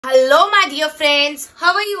Hello my dear friends,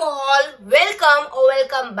 how are you all?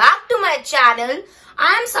 Welcome back to my channel.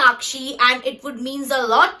 I am Sakshi and it would mean a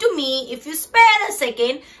lot to me if you spare a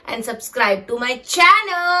second and subscribe to my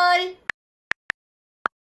channel.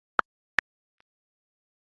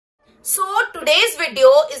 So today's video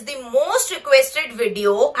is the most requested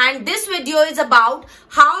video and this video is about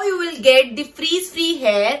how you will get the freeze free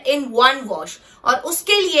hair in one wash. और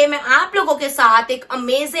उसके लिए मैं आप लोगों के साथ एक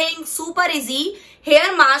amazing super easy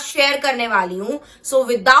hair mask share करने वाली हूँ. So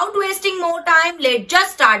without wasting more time, let's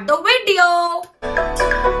just start the video.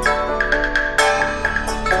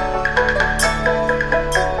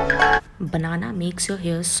 Banana makes your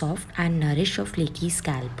hair soft and nourish your flaky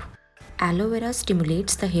scalp. Aloe vera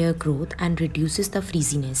stimulates the hair growth and reduces the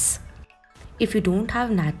frizziness. If you don't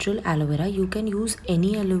have natural aloe vera, you can use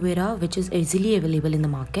any aloe vera which is easily available in the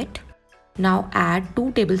market. Now add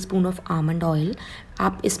 2 tablespoons of almond oil.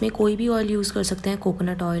 आप इसमें कोई भी oil use कर सकते हैं,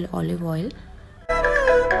 coconut oil, olive oil.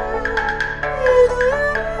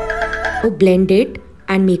 Blend it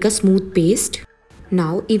and make a smooth paste.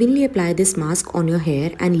 Now evenly apply this mask on your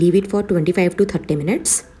hair and leave it for 25 to 30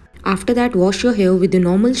 minutes. After that wash your hair with the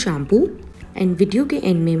normal shampoo. And video के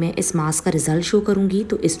and में मैं इस mask का result show करूंगी,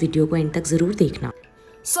 तो इस video को and तक जरूर देखना.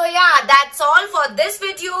 So yeah, that's all for this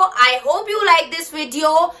video. I hope you like this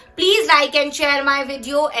video. Please like and share my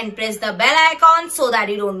video and press the bell icon so that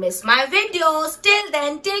you don't miss my videos. Till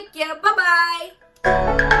then, take care. Bye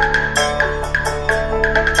bye.